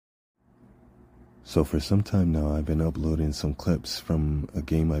So for some time now, I've been uploading some clips from a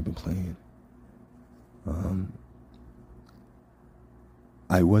game I've been playing.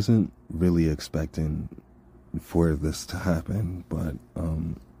 I wasn't really expecting for this to happen, but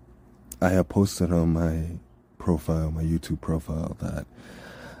I have posted on my profile, my YouTube profile, that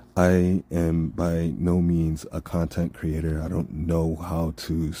I am by no means a content creator. I don't know how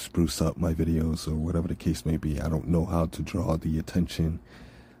to spruce up my videos or whatever the case may be. I don't know how to draw the attention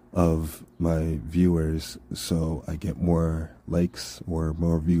of my viewers so I get more likes or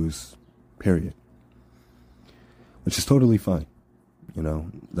more views, period. Which is totally fine. You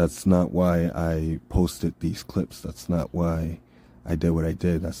know, that's not why I posted these clips. That's not why I did what I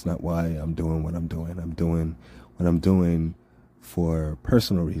did. That's not why I'm doing what I'm doing. I'm doing what I'm doing for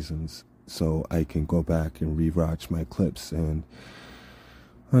personal reasons, so I can go back and rewatch my clips, and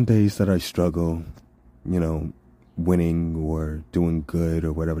on days that I struggle, you know, winning or doing good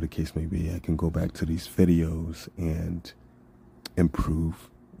or whatever the case may be, I can go back to these videos and improve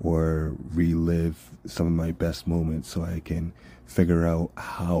or relive some of my best moments so I can figure out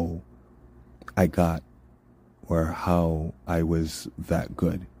how I got or how I was that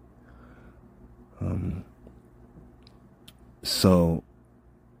good. So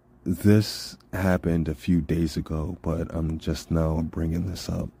this happened a few days ago, but I'm just now bringing this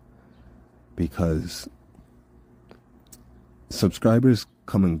up because subscribers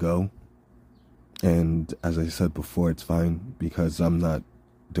come and go. And as I said before, it's fine because I'm not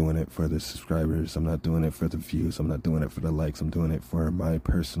doing it for the subscribers. I'm not doing it for the views. I'm not doing it for the likes. I'm doing it for my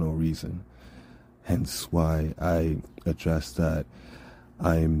personal reason. Hence why I address that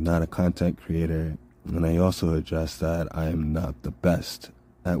I'm not a content creator. And I also address that I'm not the best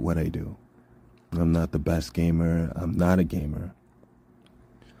at what I do. I'm not the best gamer. I'm not a gamer.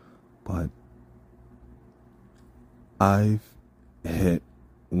 But I've hit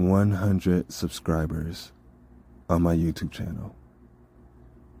 100 subscribers on my YouTube channel.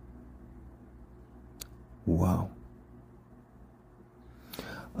 Wow.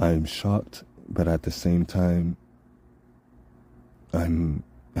 I'm shocked, but at the same time, I'm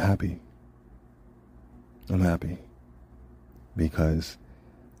happy. I'm happy because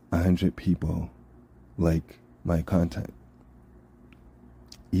 100 people like my content,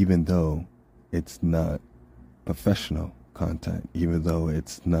 even though it's not professional content, even though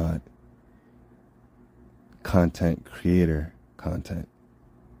it's not content creator content.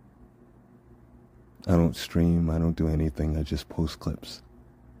 I don't stream, I don't do anything, I just post clips.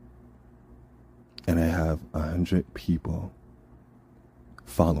 And I have 100 people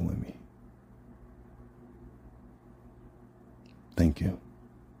following me. Thank you.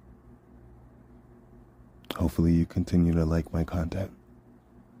 Hopefully you continue to like my content.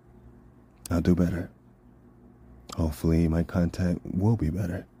 I'll do better. Hopefully my content will be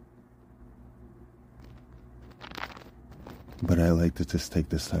better. But I like to just take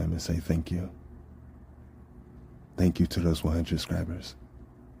this time and say thank you. Thank you to those 100 subscribers.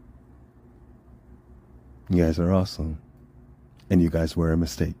 You guys are awesome. And you guys were a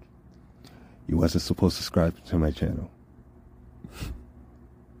mistake. You wasn't supposed to subscribe to my channel.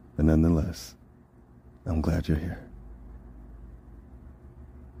 But nonetheless, I'm glad you're here.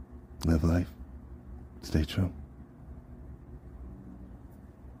 Live life. Stay true.